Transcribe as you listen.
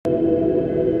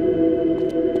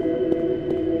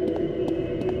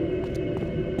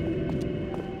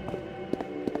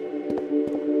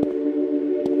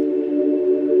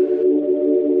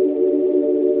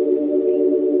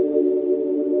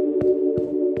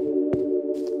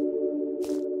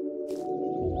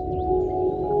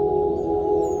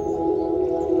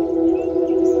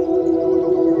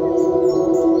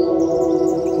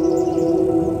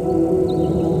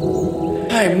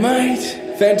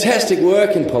Fantastic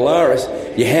work in Polaris.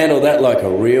 You handled that like a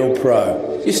real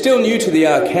pro. You're still new to the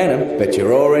Arcanum, but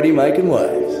you're already making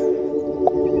waves.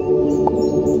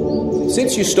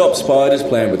 Since you stopped Spider's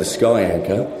plan with the Sky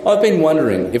Anchor, I've been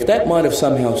wondering if that might have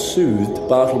somehow soothed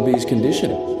Bartleby's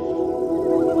condition.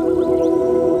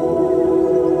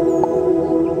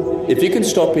 If you can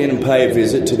stop in and pay a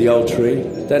visit to the old tree,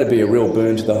 that'd be a real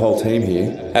boon to the whole team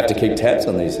here. Have to keep tabs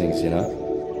on these things, you know.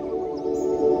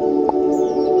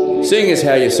 Seeing as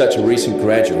how you're such a recent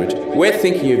graduate, we're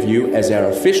thinking of you as our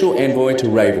official envoy to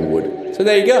Ravenwood. So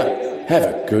there you go. Have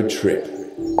a good trip.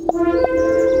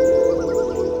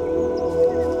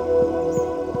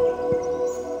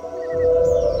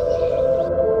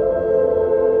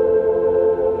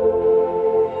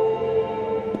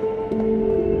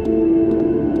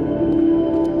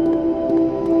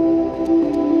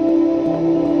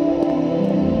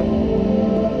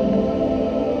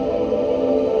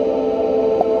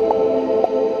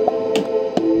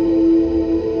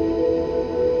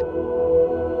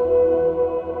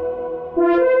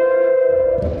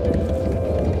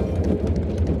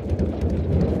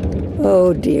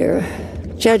 Oh dear.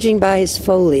 Judging by his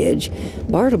foliage,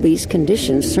 Bartleby's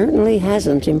condition certainly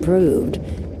hasn't improved.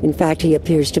 In fact, he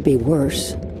appears to be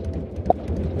worse.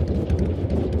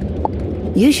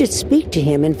 You should speak to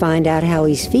him and find out how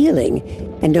he's feeling.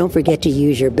 And don't forget to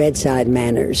use your bedside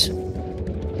manners.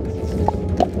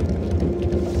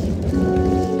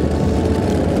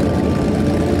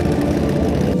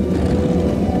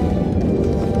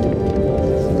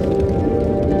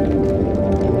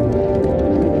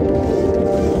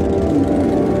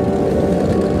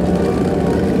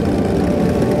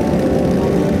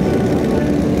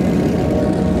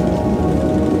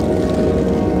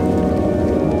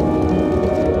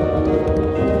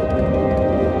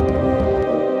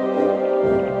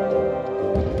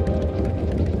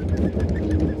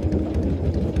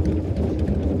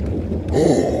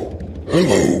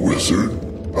 Hello, Wizard.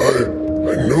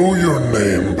 I know your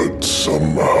name, but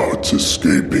somehow it's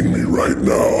escaping me right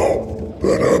now.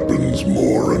 That happens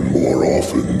more and more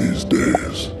often these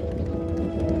days.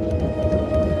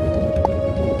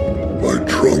 My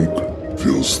trunk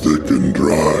feels thick and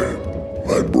dry.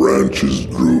 My branches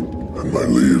droop, and my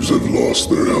leaves have lost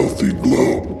their healthy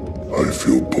glow. I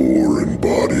feel poor in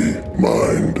body,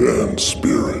 mind, and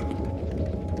spirit.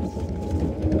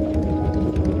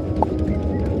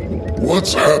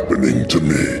 What's happening to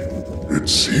me? It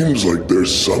seems like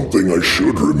there's something I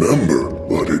should remember,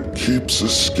 but it keeps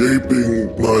escaping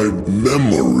my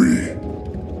memory.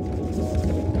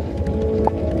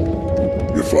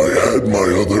 If I had my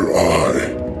other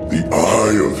eye, the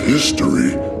eye of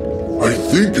history, I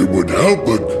think it would help,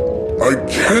 but I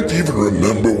can't even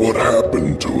remember what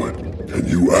happened to it. Can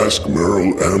you ask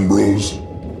Merrill Ambrose?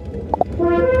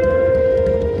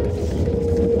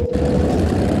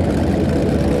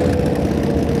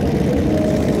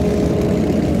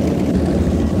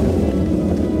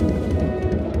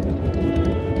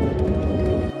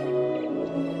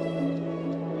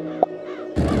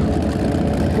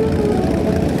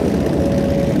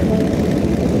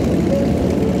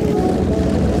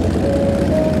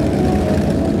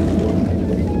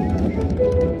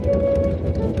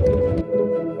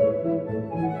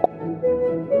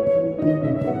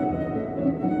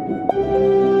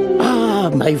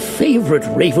 My favorite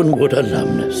Ravenwood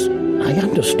alumnus. I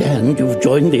understand you've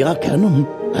joined the Arcanum.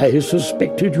 I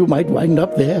suspected you might wind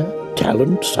up there.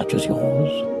 Talent such as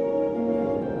yours.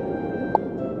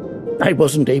 I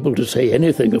wasn't able to say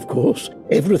anything, of course.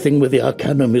 Everything with the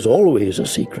Arcanum is always a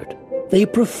secret. They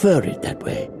prefer it that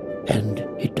way, and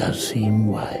it does seem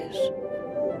wise.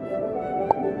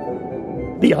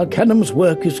 The Arcanum's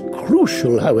work is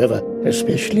crucial, however,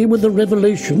 especially with the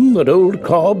revelation that old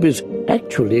Cobb is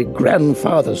actually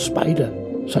Grandfather Spider.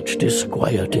 Such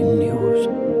disquieting news.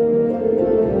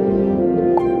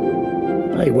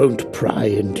 I won't pry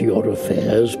into your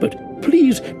affairs, but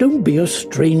please don't be a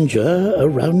stranger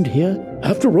around here.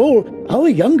 After all, our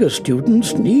younger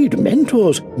students need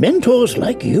mentors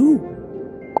like you.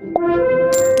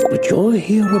 But you're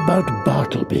here about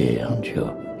Bartleby, aren't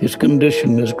you? His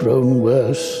condition has grown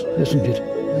worse, hasn't it?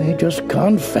 I just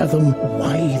can't fathom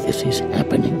why this is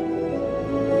happening.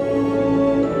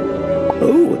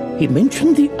 Oh, he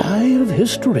mentioned the Eye of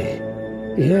History.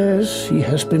 Yes, he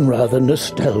has been rather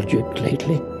nostalgic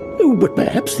lately. Oh, but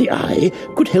perhaps the Eye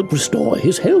could help restore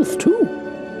his health, too.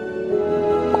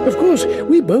 Of course,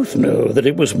 we both know that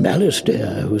it was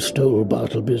Malastare who stole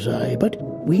Bartleby's eye, but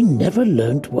we never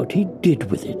learnt what he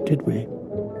did with it, did we?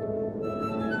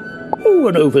 Oh,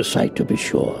 an oversight to be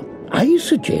sure. I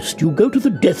suggest you go to the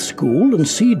Death School and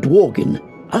see Dworgin.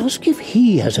 Ask if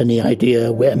he has any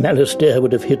idea where Malastair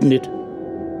would have hidden it.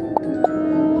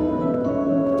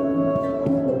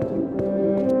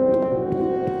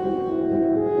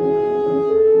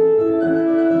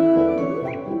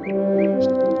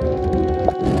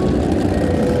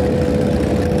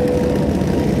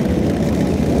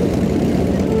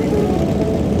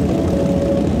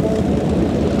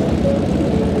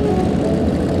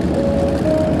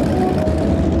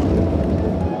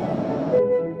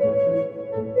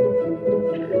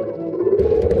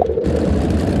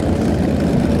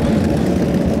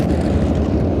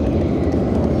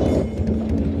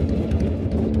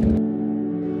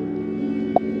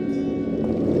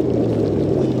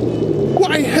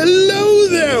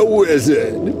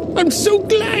 Wizard. I'm so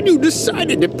glad you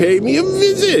decided to pay me a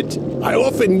visit. I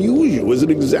often use you as an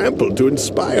example to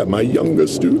inspire my younger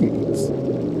students.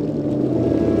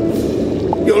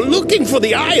 You're looking for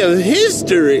the Eye of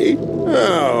History?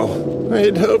 Oh, I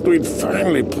had hoped we'd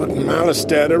finally put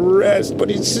Malastair to rest, but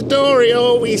his story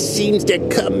always seems to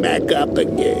come back up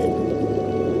again.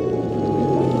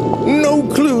 No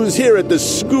clues here at the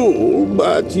school,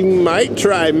 but you might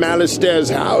try Malastair's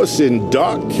house in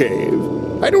Dark Cave.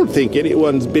 I don't think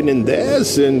anyone's been in there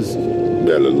since,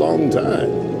 well, a long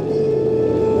time.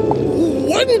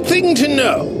 One thing to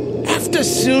know. After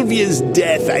Sylvia's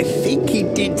death, I think he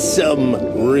did some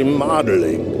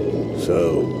remodeling.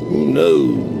 So, who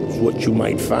knows what you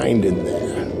might find in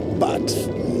there. But,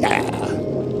 yeah,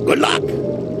 good luck!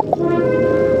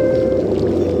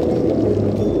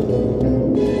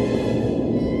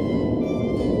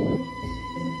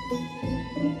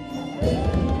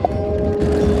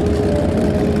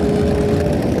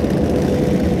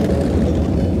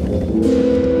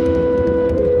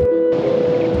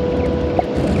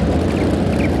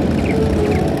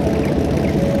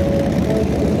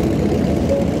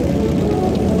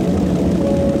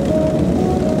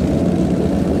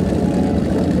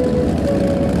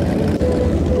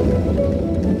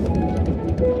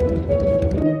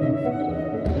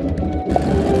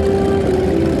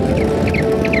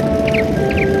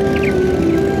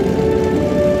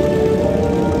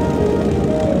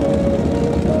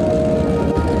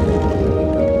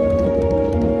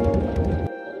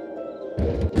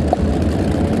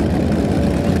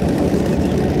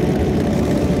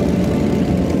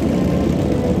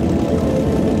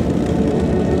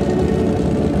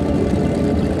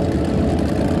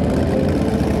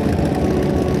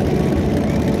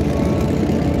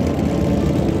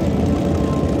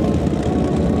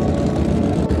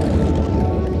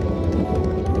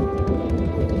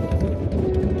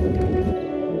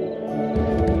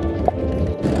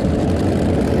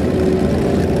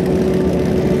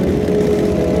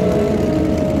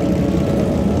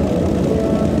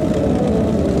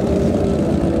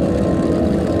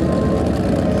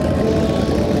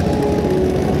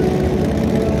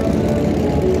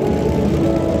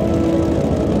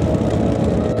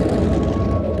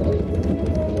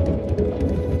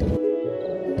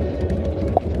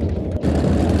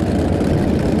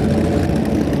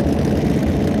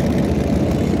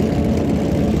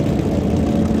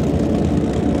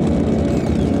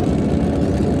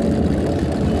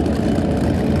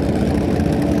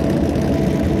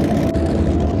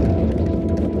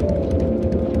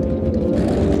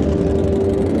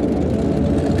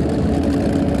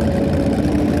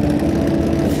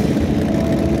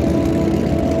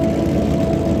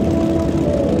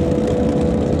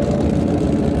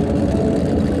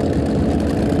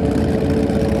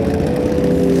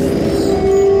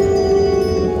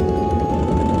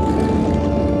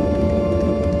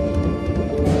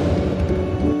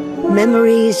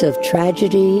 Memories of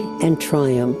tragedy and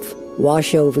triumph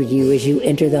wash over you as you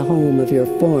enter the home of your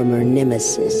former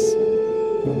nemesis.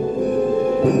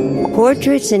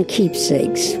 Portraits and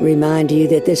keepsakes remind you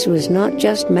that this was not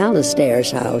just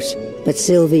Malastair's house, but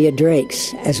Sylvia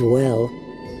Drake's as well.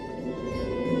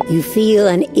 You feel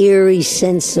an eerie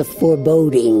sense of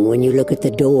foreboding when you look at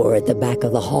the door at the back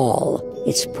of the hall.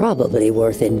 It's probably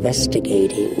worth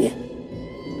investigating.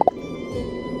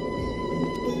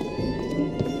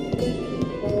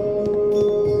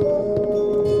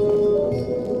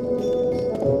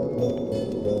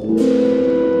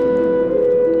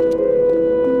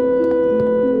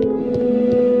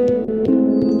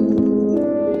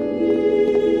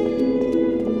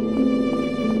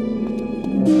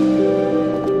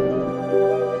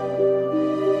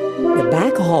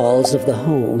 Of the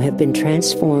home have been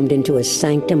transformed into a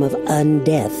sanctum of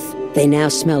undeath. They now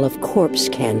smell of corpse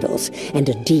candles and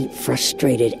a deep,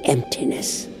 frustrated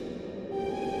emptiness.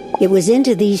 It was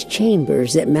into these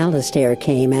chambers that Malastair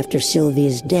came after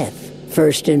Sylvia's death,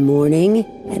 first in mourning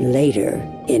and later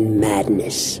in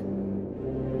madness.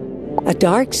 A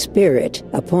dark spirit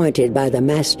appointed by the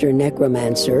master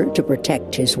necromancer to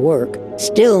protect his work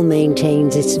still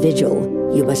maintains its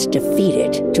vigil. You must defeat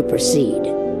it to proceed.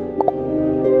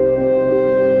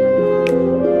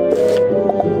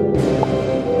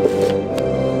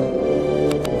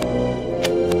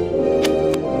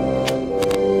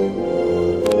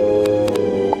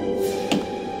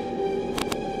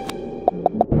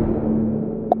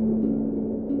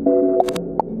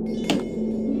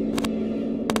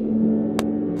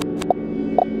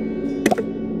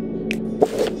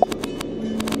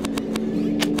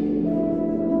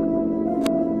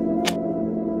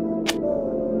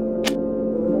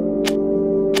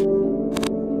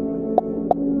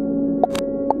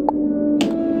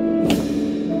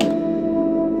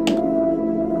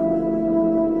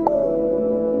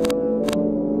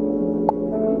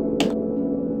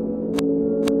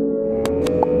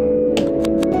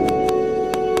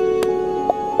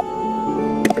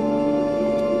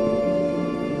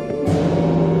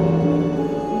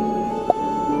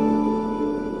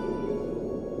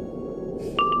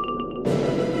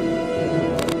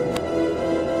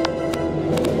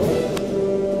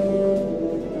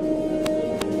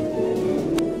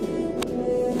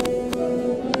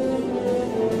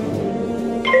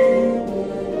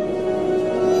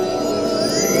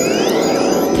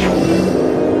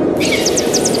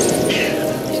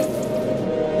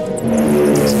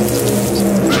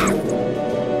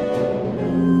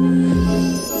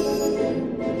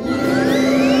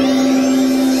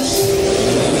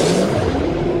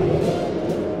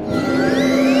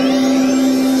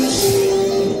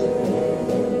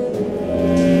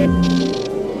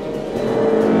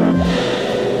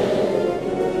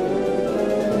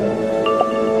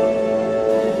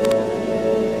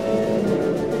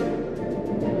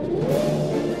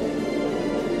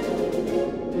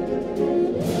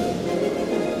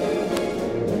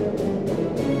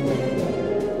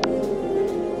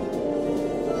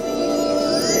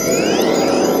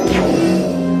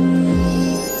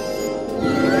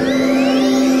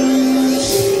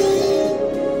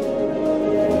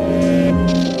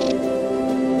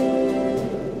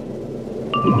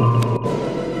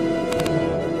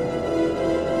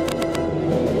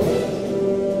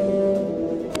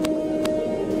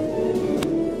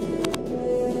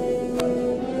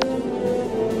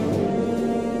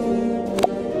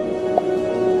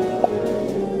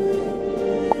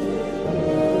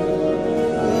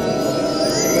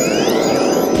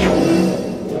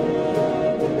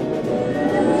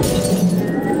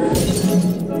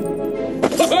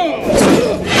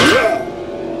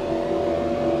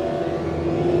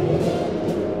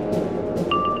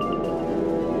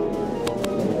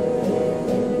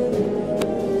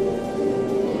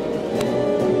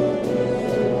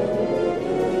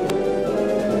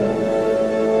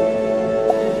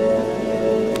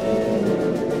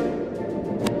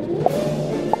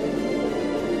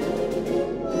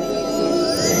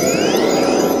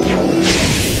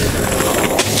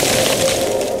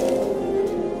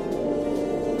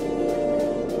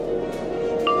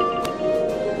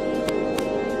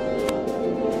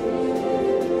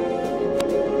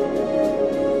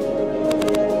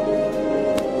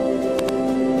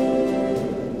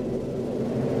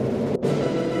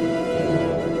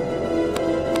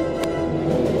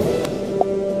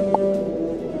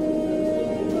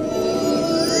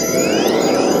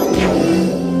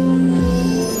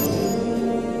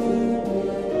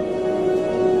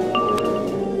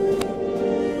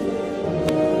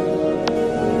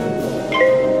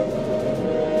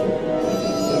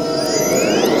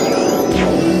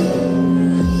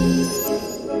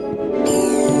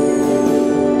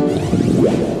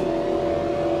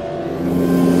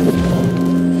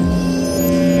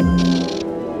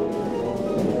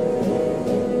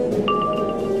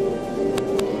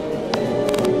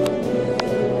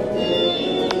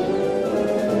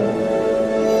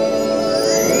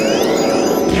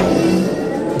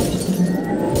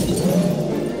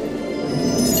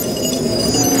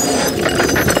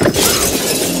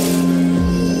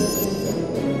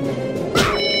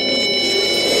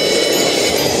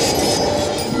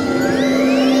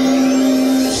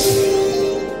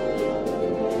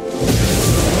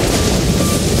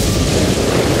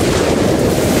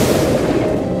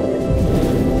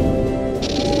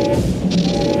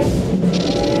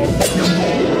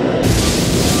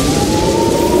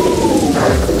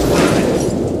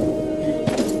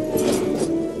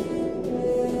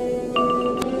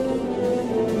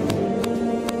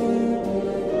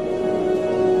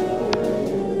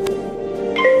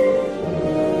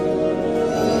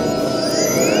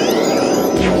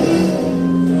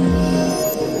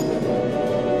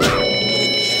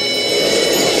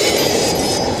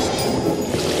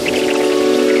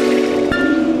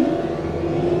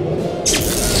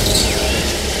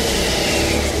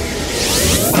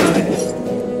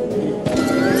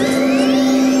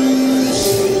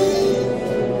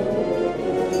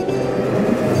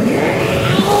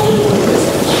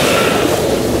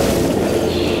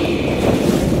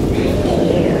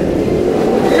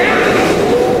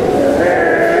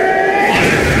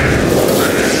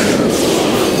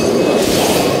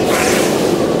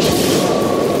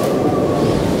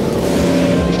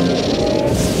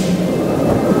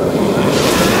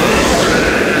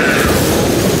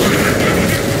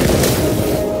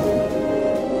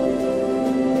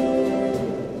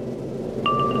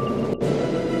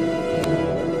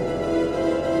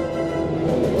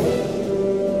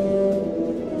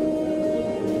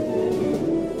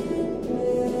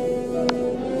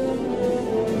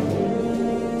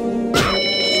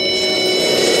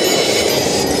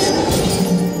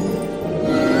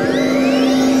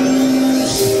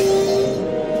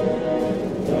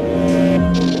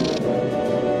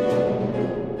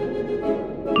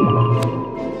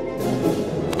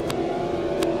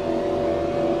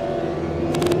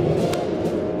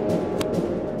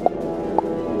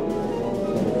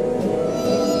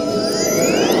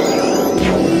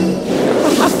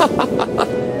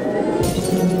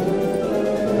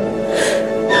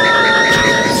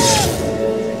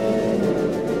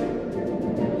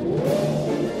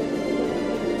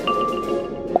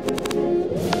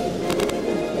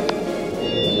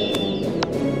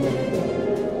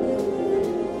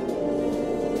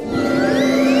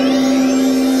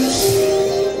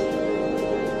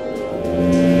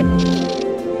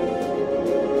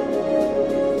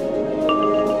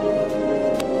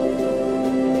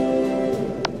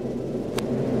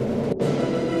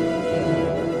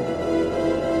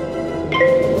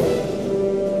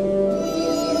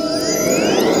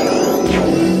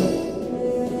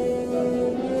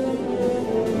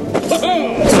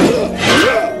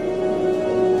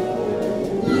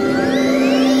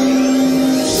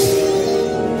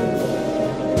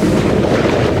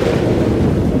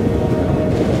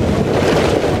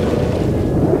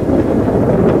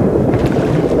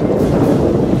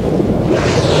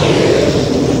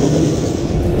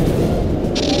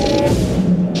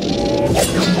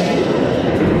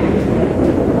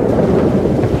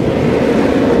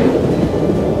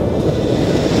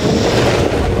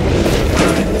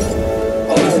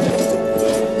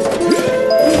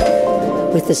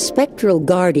 the Spectral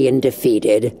Guardian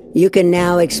defeated, you can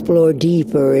now explore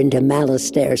deeper into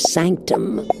Malastair's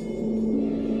sanctum.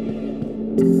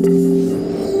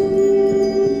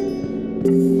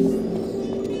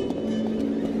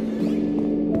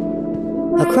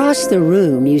 Across the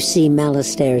room, you see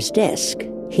Malastair's desk.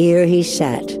 Here he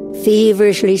sat,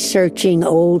 feverishly searching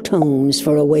old tomes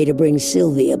for a way to bring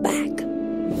Sylvia back.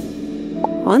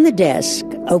 On the desk,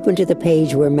 open to the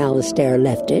page where Malastair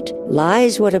left it,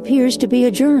 lies what appears to be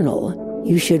a journal.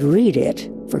 You should read it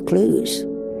for clues.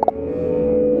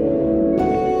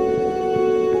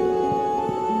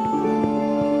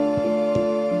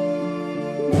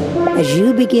 As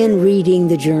you begin reading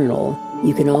the journal,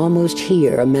 you can almost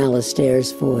hear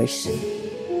Malastair's voice.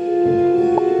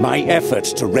 My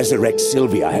efforts to resurrect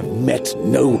Sylvia have met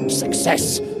no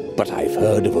success, but I've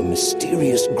heard of a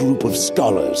mysterious group of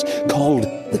scholars called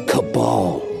the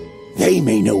Cabal. They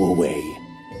may know a way.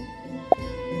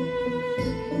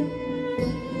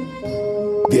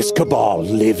 This Cabal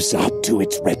lives up to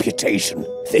its reputation.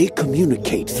 They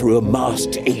communicate through a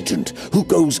masked agent who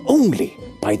goes only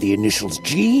by the initials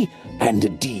G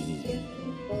and D.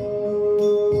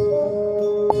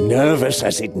 Nervous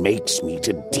as it makes me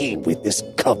to deal with this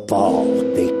Cabal,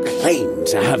 they claim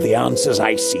to have the answers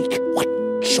I seek. What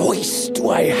choice do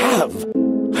I have?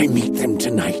 I meet them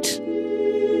tonight.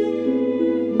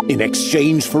 In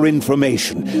exchange for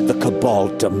information, the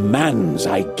Cabal demands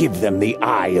I give them the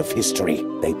Eye of History.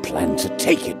 They plan to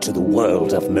take it to the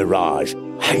world of Mirage.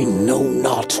 I know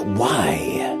not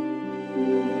why.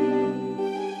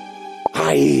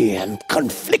 I am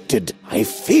conflicted. I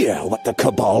fear what the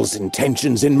Cabal's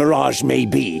intentions in Mirage may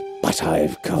be, but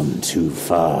I've come too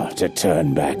far to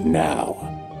turn back now.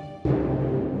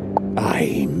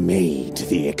 I made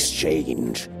the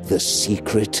exchange. The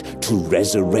secret to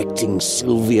resurrecting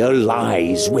Sylvia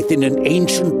lies within an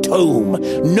ancient tome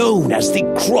known as the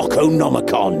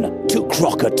Croconomicon. To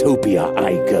Crocotopia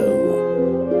I go.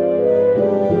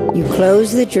 You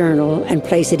close the journal and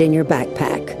place it in your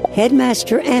backpack.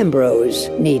 Headmaster Ambrose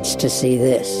needs to see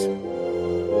this.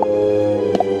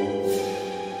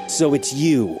 So it's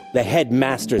you, the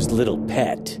headmaster's little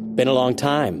pet. Been a long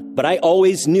time, but I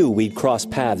always knew we'd cross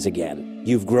paths again.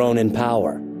 You've grown in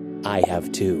power. I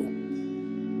have too.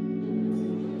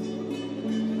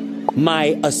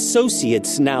 My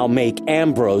associates now make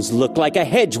Ambrose look like a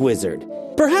hedge wizard.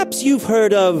 Perhaps you've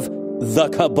heard of the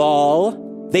Cabal?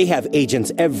 They have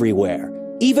agents everywhere,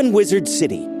 even Wizard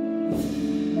City.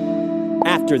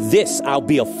 After this, I'll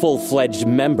be a full-fledged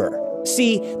member.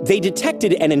 See, they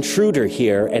detected an intruder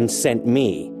here and sent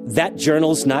me. That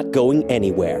journal's not going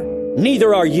anywhere.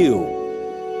 Neither are you.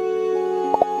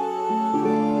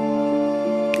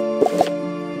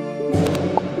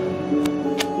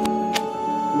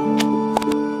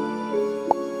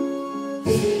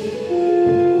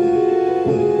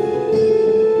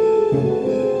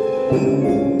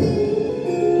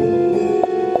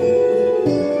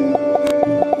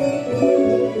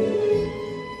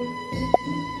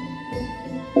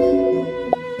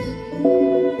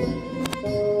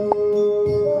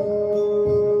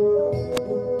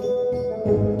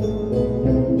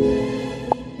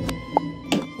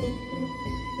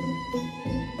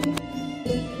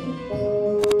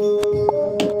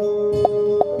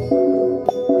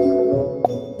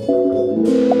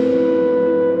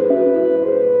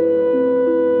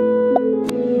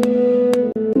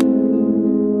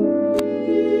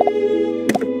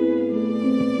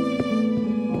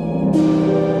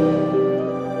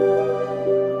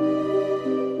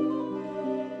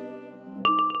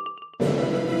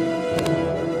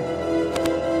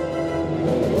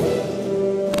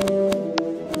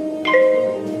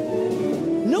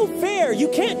 You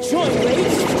can't join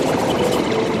race!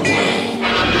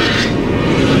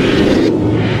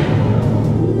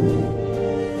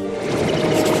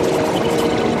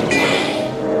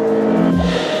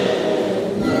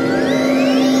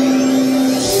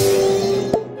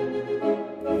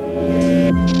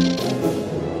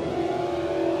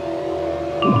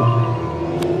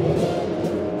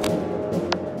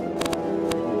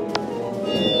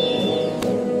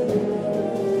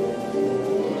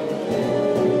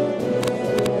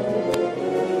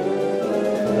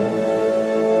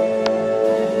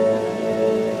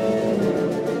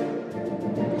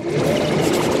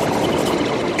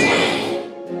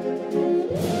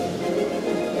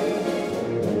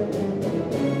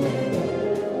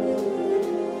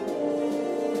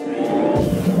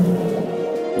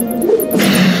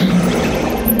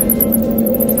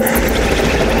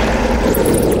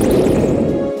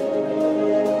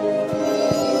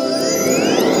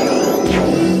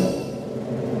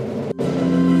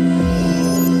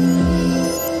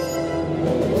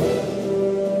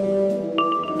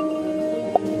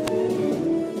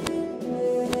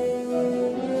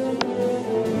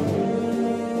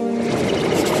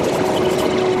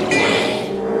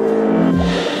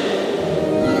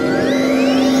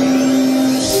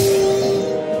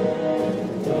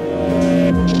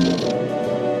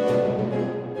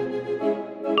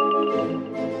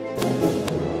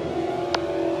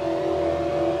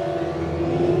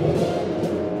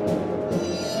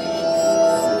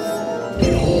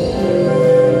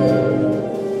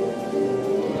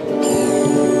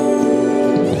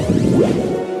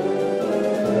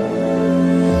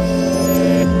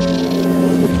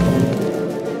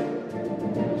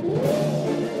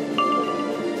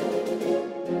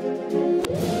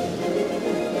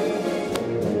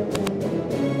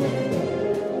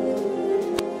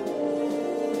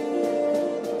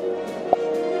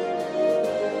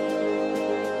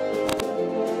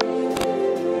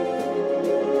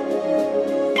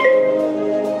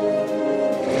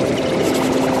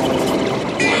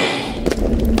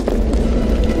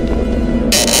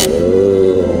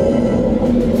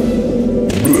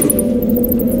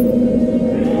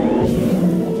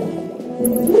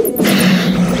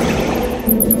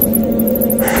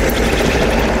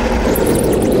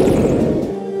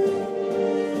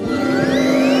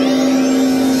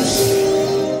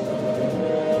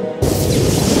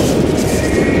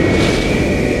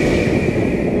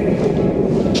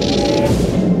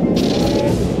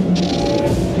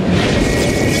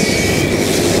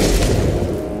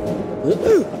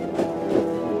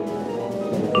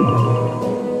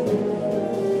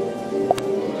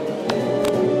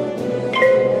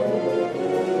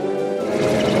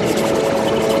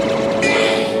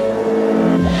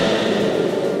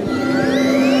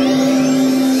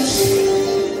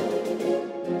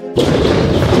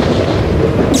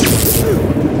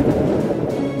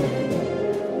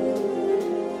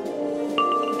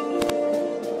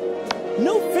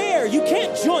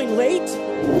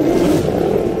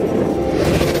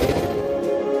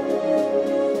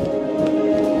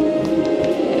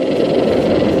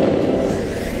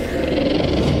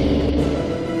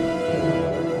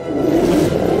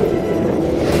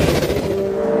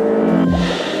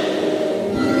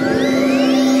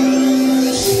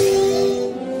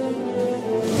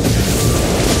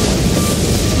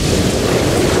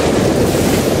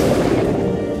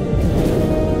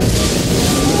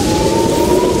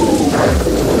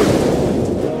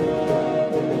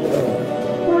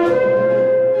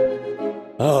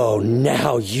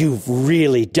 Wow, you've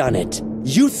really done it.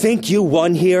 You think you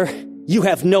won here? You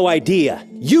have no idea.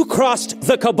 You crossed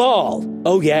the Cabal.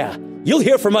 Oh yeah, you'll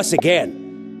hear from us again.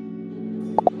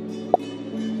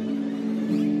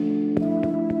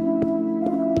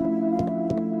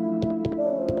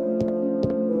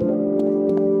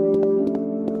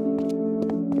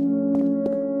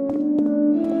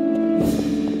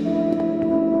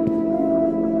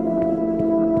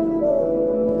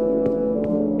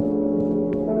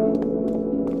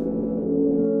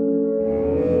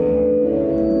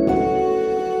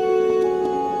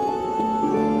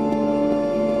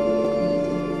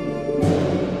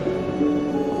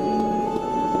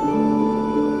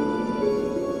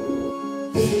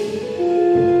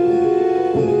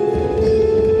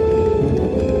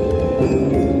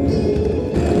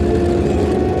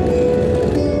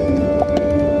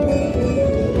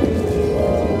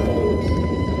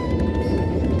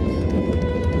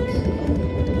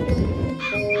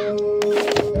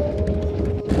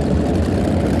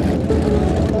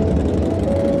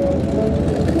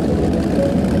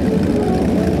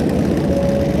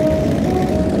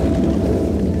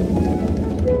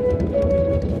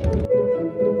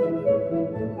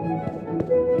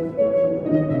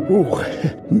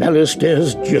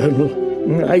 Alistair's journal.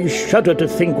 I shudder to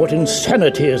think what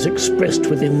insanity is expressed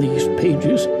within these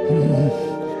pages.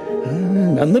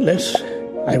 Nonetheless,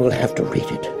 I will have to read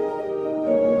it.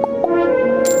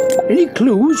 Any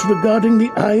clues regarding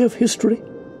the Eye of History?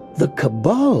 The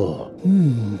Cabal.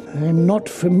 I'm not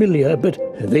familiar, but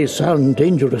they sound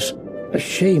dangerous. A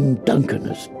shame Duncan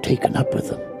has taken up with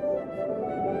them.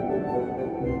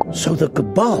 So the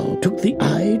Cabal took the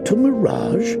Eye to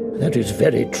Mirage? That is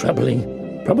very troubling.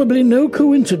 Probably no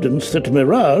coincidence that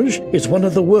Mirage is one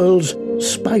of the world's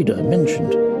spider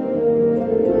mentioned.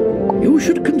 You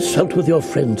should consult with your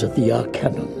friends at the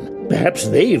Arcanum. Perhaps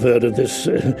they've heard of this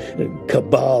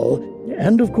Cabal.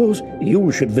 And, of course,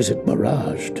 you should visit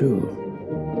Mirage, too.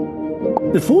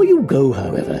 Before you go,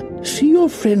 however, see your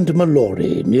friend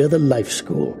Mallory near the Life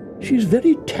School. She's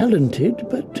very talented,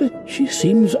 but she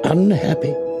seems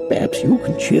unhappy. Perhaps you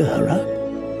can cheer her up.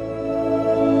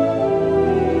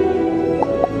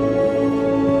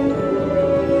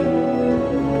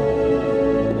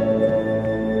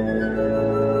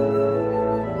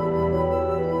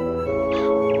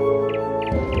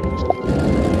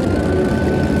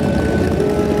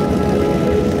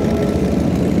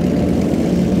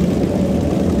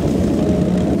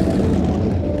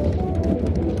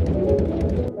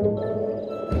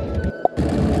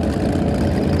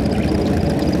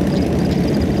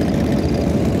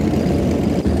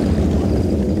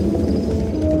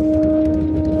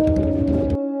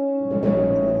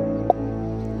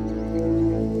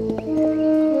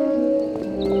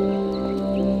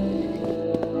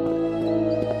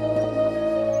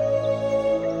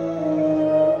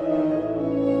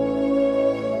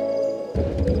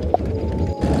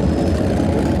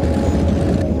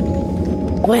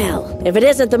 Well, if it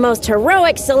isn't the most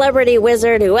heroic celebrity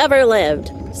wizard who ever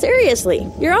lived. Seriously,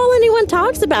 you're all anyone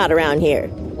talks about around here.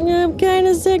 I'm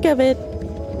kinda sick of it.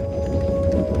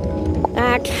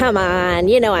 Ah, come on.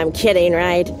 You know I'm kidding,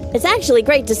 right? It's actually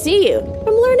great to see you.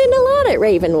 I'm learning a lot at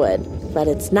Ravenwood. But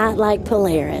it's not like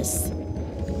Polaris.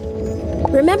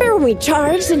 Remember when we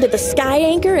charged into the Sky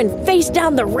Anchor and faced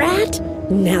down the rat?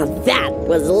 Now that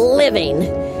was living.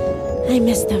 I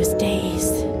miss those days.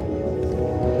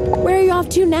 Where are you off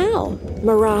to now?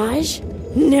 Mirage?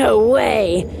 No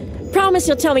way! Promise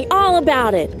you'll tell me all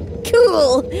about it.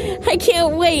 Cool! I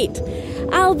can't wait.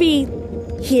 I'll be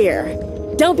here.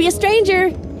 Don't be a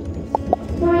stranger.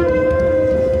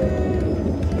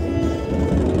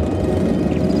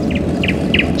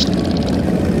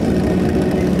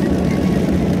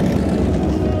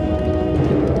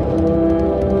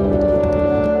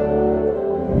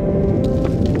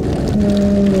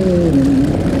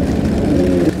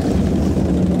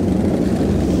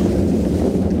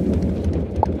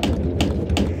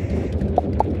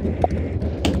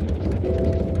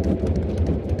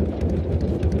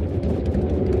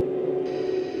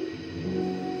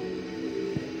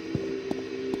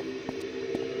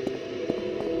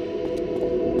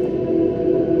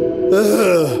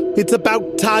 It's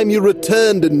about time you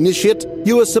returned, Initiate.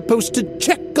 You were supposed to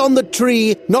check on the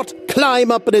tree, not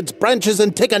climb up in its branches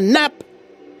and take a nap.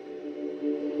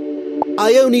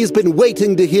 Ione's been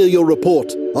waiting to hear your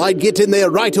report. I'd get in there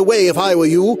right away if I were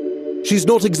you. She's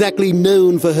not exactly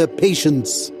known for her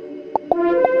patience.